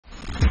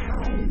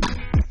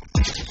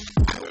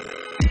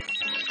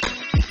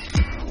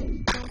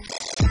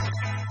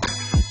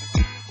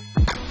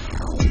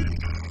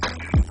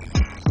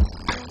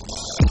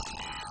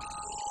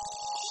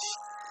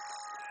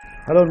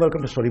Hello and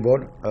welcome to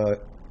Storyboard.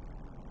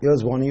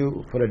 Here's warning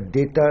you for a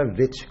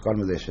data-rich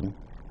conversation.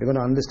 We're going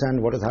to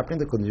understand what is happening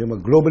to the consumer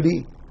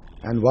globally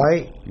and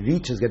why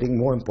reach is getting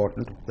more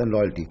important than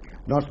loyalty.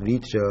 Not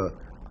reach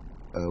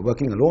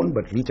working alone,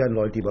 but reach and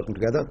loyalty working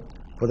together.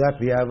 For that,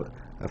 we have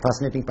a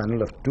fascinating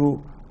panel of two,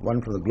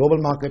 one from the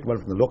global market, one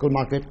from the local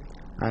market,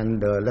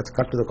 and let's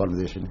cut to the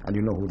conversation, and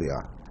you know who they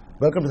are.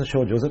 Welcome to the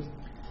show, Joseph.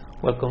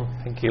 Welcome,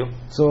 thank you.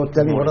 So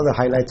tell me, what are the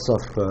highlights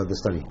of the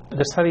study?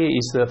 The study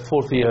is the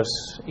fourth year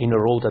in a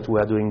row that we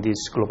are doing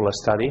this global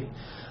study.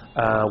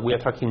 We are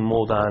tracking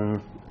more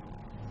than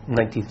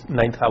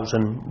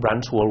 99,000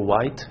 brands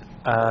worldwide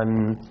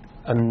and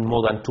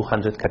more than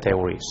 200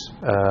 categories.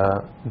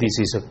 This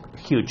is a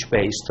huge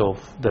base of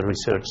the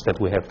research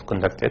that we have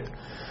conducted.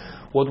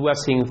 What we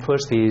are seeing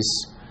first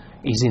is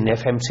in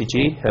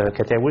FMCG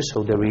category,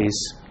 so there is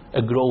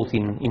a growth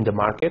in the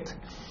market.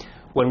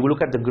 When we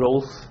look at the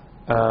growth,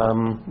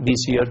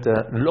 this year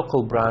the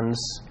local brands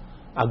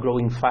are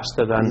growing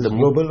faster than is this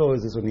global or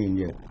is this only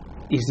India?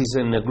 Is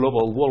this in a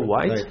global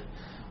worldwide? Right.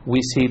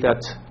 We see that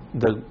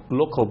the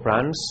local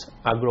brands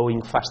are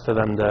growing faster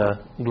than the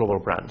global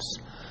brands.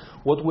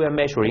 What we are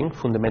measuring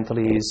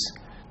fundamentally is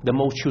the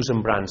most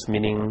chosen brands,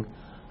 meaning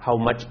how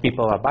much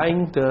people are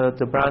buying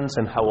the brands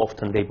and how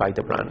often they buy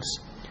the brands.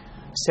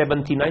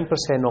 79%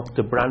 of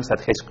the brands that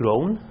has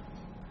grown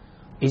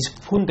is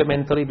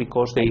fundamentally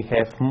because they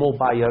have more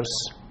buyers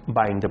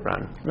buying the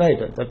brand. Right,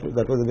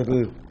 that was a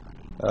little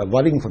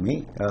worrying for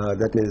me.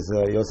 That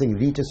is, you're saying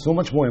reach is so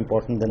much more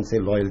important than, say,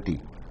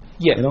 loyalty.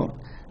 Yeah. You know,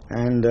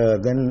 and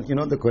then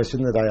the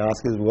question that I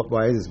ask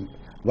is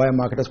why are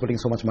marketers putting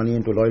so much money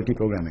into loyalty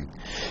programming?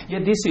 Yeah,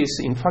 this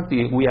is in fact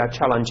we are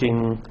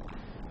challenging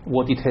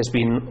what it has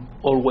been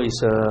always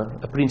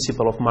a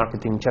principle of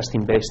marketing, just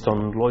based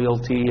on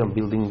loyalty and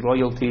building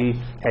loyalty,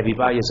 heavy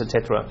buyers,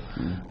 etc.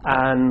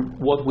 And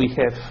what we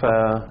have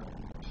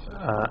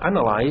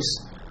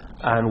analyzed,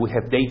 and we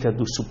have data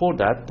to support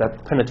that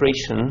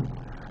penetration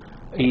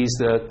is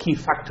the key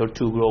factor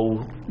to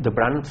grow the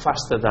brand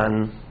faster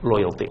than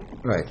loyalty.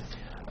 Right.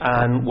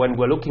 And when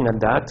we're looking at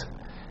that,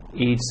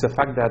 it's the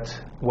fact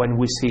that when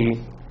we see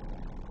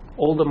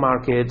all the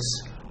markets,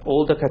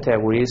 all the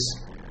categories,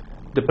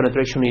 the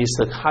penetration is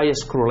the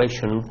highest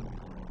correlation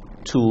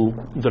to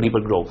deliver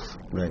growth.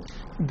 Right.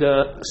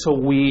 So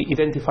we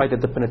identified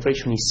that the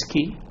penetration is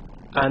key,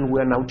 and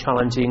we're now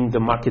challenging the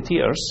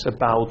marketeers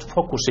about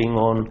focusing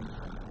on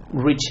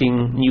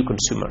reaching new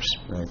consumers.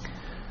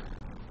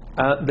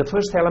 Right. The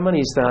first element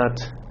is that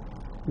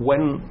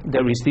when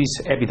there is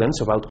this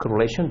evidence about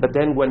correlation, but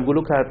then when we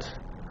look at,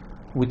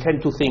 we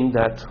tend to think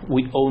that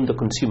we own the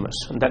consumers,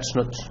 and that's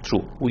not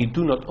true. We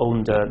do not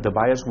own the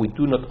buyers, we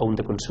do not own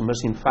the consumers.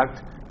 In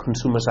fact,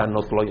 consumers are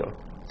not loyal.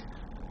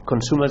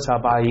 Consumers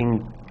are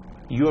buying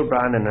your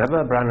brand,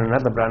 another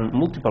brand,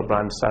 multiple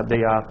brands.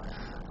 They are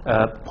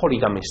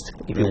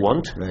polygamist, if you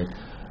want. Right.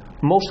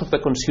 Most of the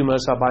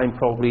consumers are buying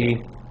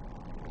probably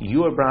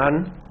your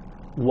brand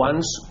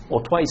once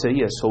or twice a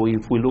year. So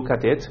if we look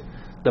at it,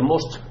 the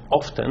most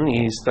often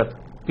is that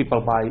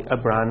people buy a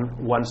brand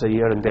once a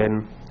year and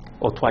then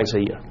or twice a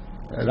year.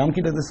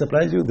 Ramki, does this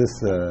surprise you?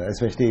 This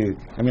especially,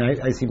 I mean,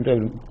 I seem to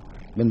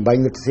have been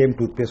buying the same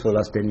toothpaste for the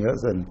last 10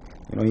 years, and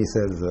he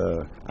says,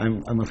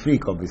 I'm a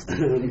freak, obviously.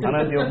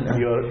 Anand,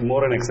 you're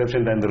more an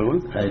exception than the rule.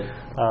 Right.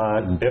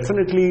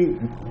 Definitely,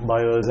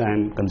 buyers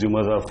and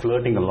consumers are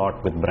flirting a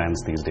lot with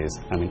brands these days.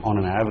 I mean, on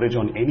an average,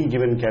 on any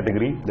given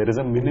category, there is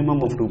a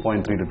minimum of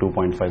 2.3 to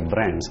 2.5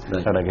 brands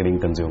that are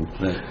getting consumed.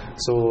 Right.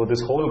 So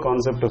this whole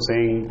concept of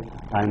saying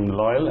I'm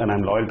loyal and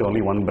I'm loyal to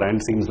only one brand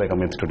seems like a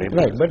myth today.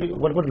 Right, but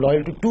what about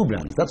loyal to two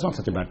brands? That's not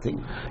such a bad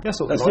thing. Yeah,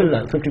 so that's still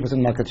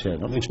 50% market share,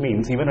 no? Which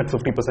means even at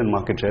 50%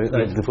 market share,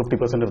 the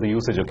 50% of the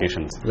usage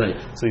occasions. Right.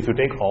 So if you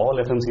take all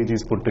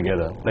FMCGs put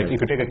together, like if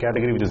you take a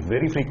category which is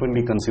very frequently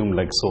consumed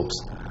like soaps,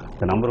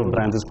 the number of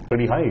brands is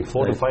pretty high,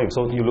 4 to 5.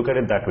 So you look at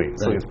it that way.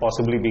 So it's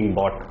possibly being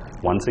bought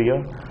once a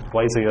year,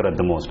 twice a year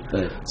at the most.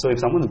 Right. So if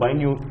someone's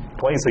buying you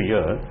twice a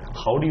year,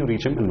 how do you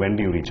reach him and when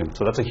do you reach him?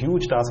 So that's a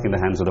huge task in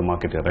the hands of the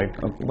marketer, right?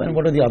 Okay. And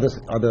what are the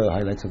other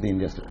highlights of the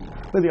India study?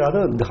 Well,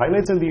 the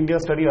highlights in the India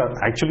study are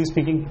actually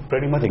speaking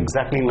pretty much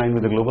exactly in line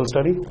with the global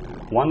study.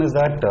 One is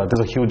that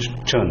there's a huge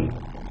churn.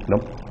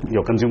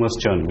 Your consumers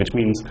churn, which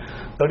means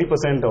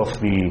 30% of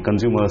the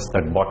consumers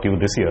that bought you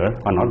this year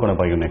are not going to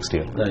buy you next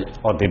year, right,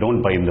 or they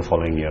don't buy in the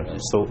following year. Right.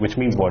 So which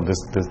means what?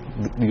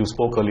 You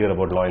spoke earlier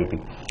about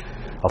loyalty.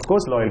 Of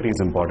course, loyalty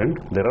is important.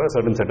 There are a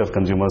certain set of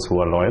consumers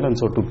who are loyal, and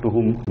so to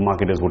whom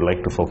marketers would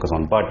like to focus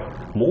on. But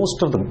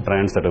most of the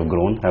brands that have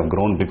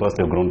grown because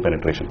they've grown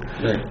penetration.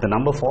 Right. The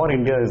number for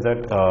India is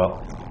that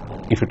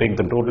if you take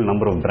the total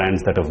number of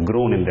brands that have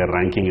grown in their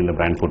ranking in the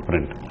brand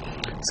footprint,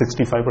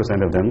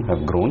 65% of them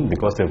have grown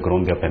because they've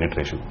grown their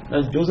penetration.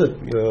 Joseph,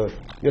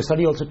 your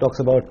study also talks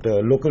about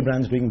local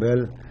brands doing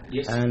well,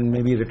 yes, and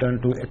maybe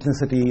return to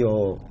ethnicity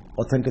or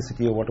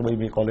authenticity or whatever you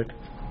may call it.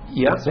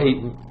 Yeah. So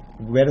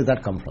where does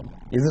that come from?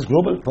 Is this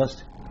global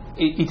first?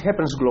 It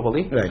happens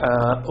globally. Right.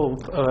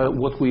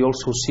 What we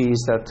also see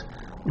is that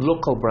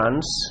local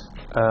brands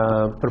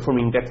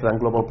performing better than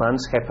global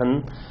brands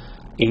happen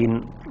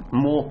in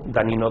more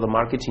than in other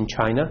markets, in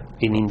China,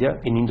 in India,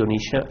 in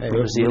Indonesia,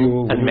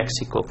 Brazil, and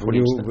Mexico, for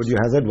instance. Would you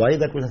hazard why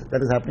that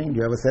is happening? Do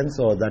you have a sense,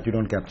 or that you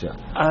don't capture?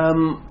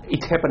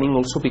 It's happening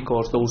also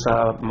because those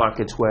are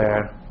markets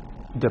where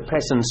the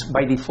presence,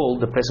 by default,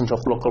 the presence of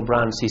local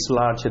brands is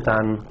larger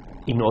than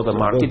in other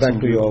markets. Go back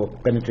to your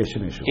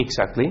penetration issue.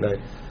 Exactly. Right.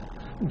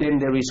 Then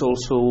there is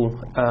also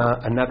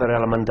another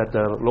element that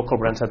the local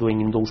brands are doing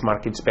in those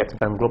markets better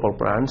than global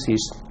brands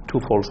is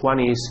twofold. One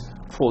is,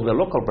 for the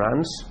local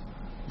brands,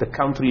 the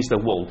country is the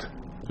world.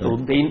 So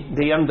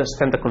they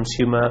understand the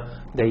consumer.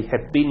 They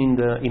have been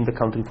in the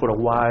country for a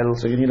while.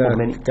 So you need a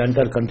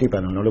Kantar country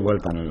panel, not a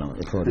world panel now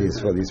for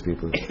these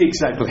people.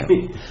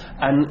 Exactly.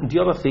 And the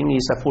other thing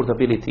is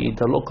affordability.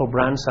 The local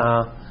brands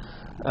are,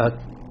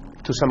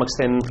 to some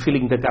extent,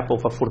 filling the gap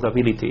of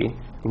affordability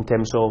in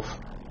terms of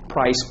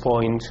price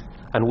point.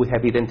 And we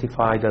have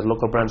identified that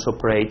local brands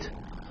operate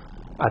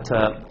at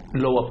a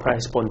lower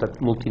price point than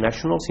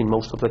multinationals in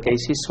most of the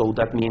cases. So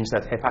that means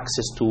that have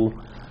access to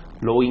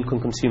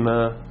low-income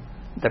consumer.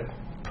 That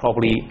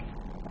probably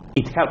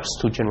it helps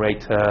to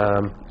generate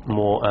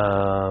more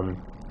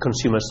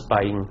consumers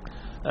buying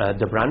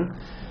the brand.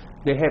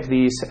 They have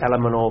this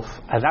element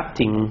of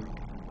adapting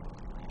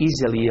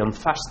easily and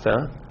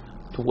faster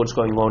to what's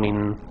going on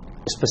in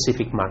a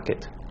specific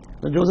market.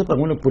 Now, Joseph, I'm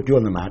going to put you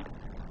on the mat.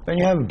 When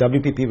you have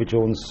WPP, which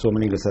owns so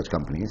many research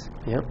companies,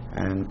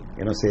 and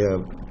say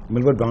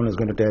Millward Brown is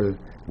going to tell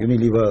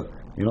Unilever,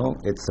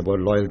 it's about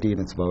loyalty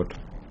and it's about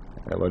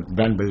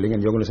brand building,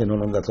 and you're going to say, no,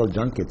 that's all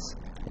junk.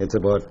 It's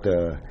about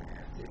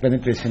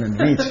penetration and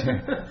reach.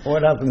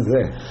 What happens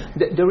there?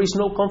 There is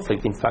no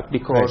conflict, in fact,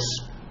 because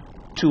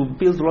to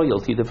build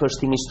loyalty, the first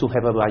thing is to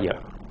have a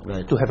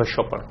buyer, to have a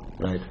shopper.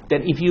 Right.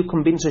 Then if you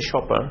convince a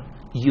shopper,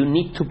 you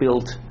need to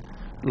build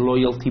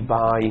loyalty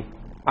by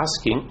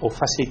asking or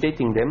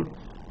facilitating them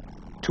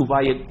to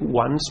buy it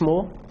once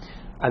more.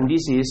 And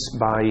this is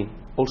by,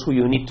 also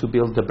you need to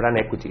build the brand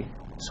equity.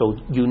 So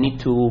you need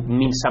to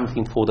mean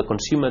something for the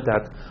consumer,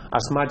 that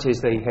as much as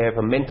they have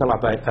a mental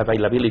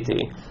availability,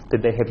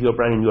 that they have your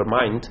brand in your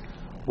mind,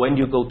 when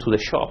you go to the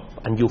shop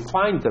and you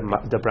find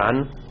the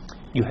brand,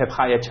 you have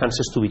higher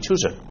chances to be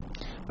chosen.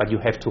 But you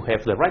have to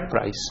have the right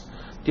price.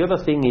 The other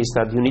thing is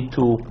that you need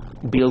to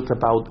build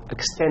about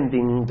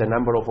extending the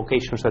number of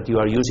occasions that you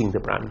are using the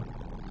brand.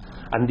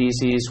 And this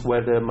is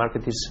where the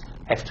marketers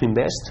have to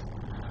invest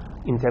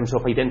in terms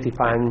of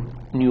identifying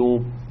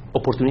new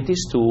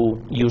opportunities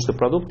to use the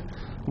product.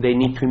 They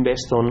need to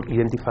invest on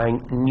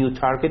identifying new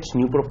targets,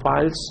 new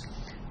profiles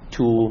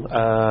to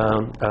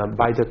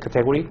buy the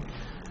category.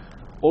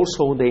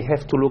 Also, they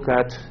have to look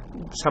at,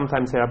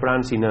 sometimes there are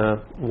brands in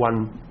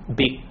one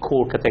big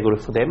core category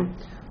for them.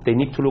 They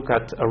need to look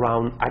at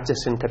around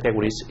adjacent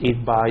categories.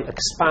 If by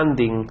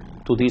expanding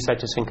to these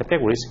adjacent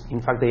categories, in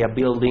fact, they are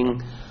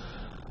building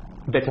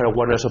better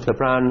awareness of the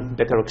brand,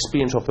 better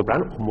experience of the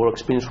brand, more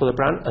experience for the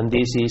brand, and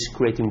this is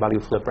creating value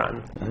for the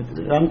brand.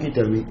 Ramki,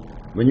 tell me,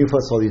 when you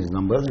first saw these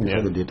numbers and you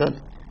saw the data,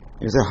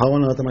 you said, how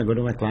on earth am I going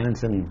to my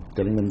clients and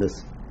telling them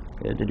this?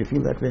 Did you feel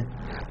that way?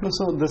 No,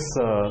 so this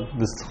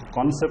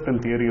concept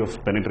and theory of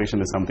penetration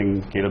is something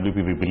KWP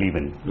we believe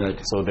in. Right.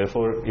 So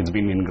therefore, it's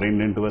been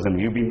ingrained into us, and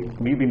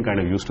we've been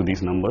kind of used to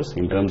these numbers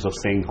in terms of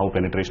saying how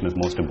penetration is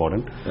most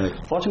important. Right.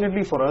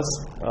 Fortunately for us,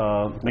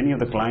 many of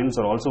the clients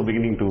are also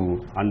beginning to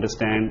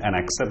understand and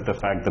accept the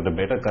fact that the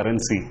better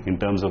currency in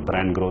terms of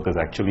brand growth is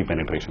actually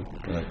penetration.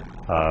 Right.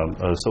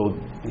 So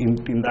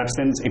in that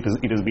sense, it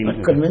has been.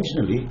 But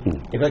conventionally,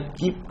 if I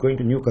keep going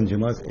to new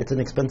consumers, it's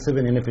an expensive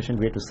and inefficient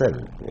way to sell.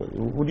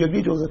 Would you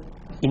agree, Joseph?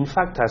 In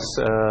fact, as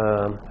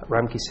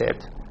Ramki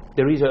said,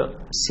 there is a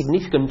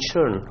significant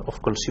churn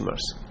of consumers.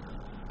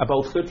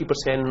 About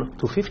 30%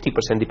 to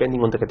 50%,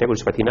 depending on the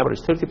categories, but in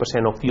average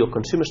 30% of your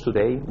consumers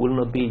today will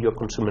not be your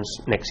consumers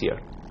next year.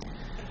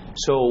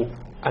 So,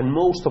 and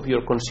most of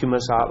your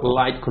consumers are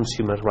light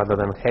consumers rather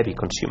than heavy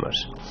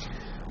consumers.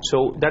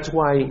 So that's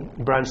why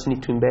brands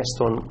need to invest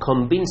on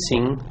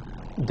convincing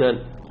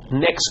the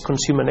next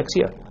consumer next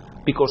year,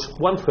 because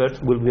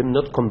 1/3 will be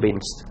not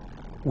convinced,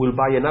 will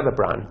buy another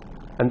brand,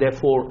 and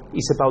therefore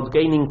it's about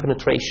gaining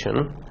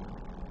penetration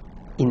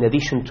in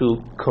addition to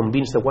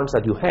convince the ones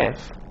that you have,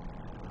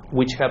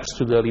 which helps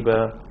to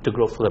deliver the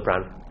growth for the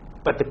brand.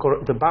 But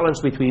the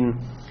balance between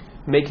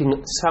making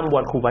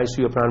someone who buys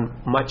your brand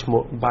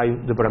buy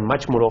the brand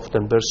much more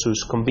often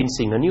versus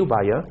convincing a new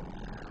buyer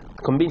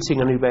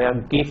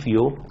give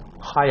you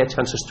higher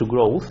chances to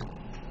grow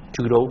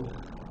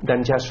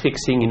than just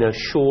fixing in a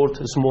short,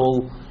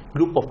 small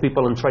group of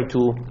people and try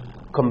to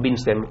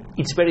convince them.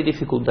 It's very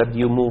difficult that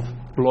you move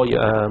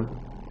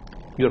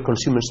your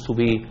consumers to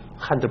be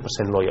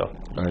 100% loyal.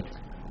 Right.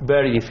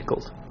 Very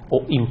difficult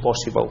or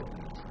impossible.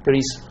 There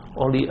is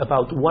only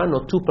about 1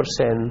 or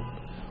 2%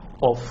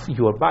 of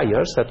your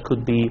buyers that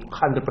could be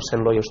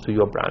 100% loyal to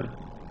your brand.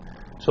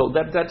 So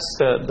that's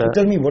the. So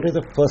tell me, what is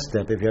the first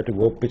step if you had to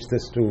go pitch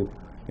this to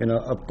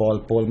a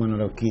Paul Polman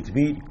or a Keith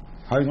Weed?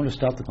 How are you going to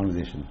start the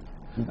conversation?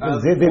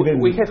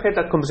 We have had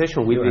that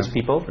conversation with these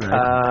people.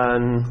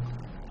 Right.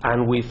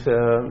 And with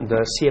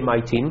the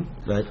CMI team.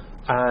 Right.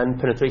 and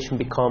penetration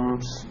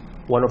becomes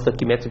one of the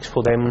key metrics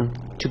for them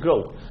to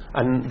grow.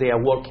 And they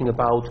are working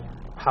about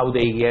how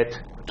they get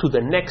to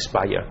the next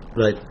buyer,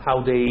 right?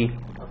 How they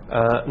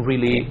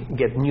really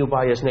get new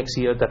buyers next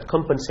year that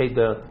compensate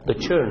the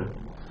churn.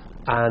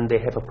 And they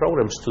have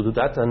programs to do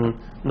that. And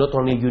not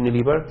only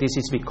Unilever, this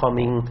is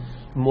becoming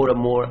more and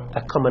more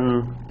a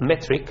common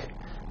metric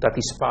that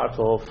is part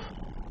of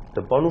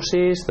the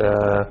bonuses,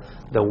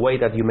 the way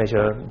that you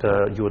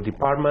measure your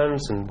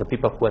departments and the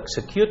people who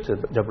execute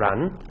the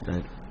brand.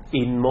 Right.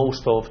 In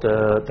most of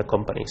the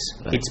companies.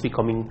 Right. It's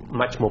becoming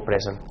much more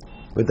present.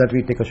 With that,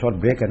 we take a short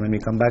break, and when we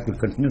come back, we'll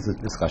continue this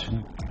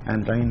discussion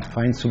and try and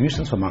find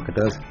solutions for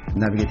marketers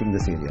navigating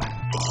this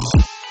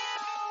area.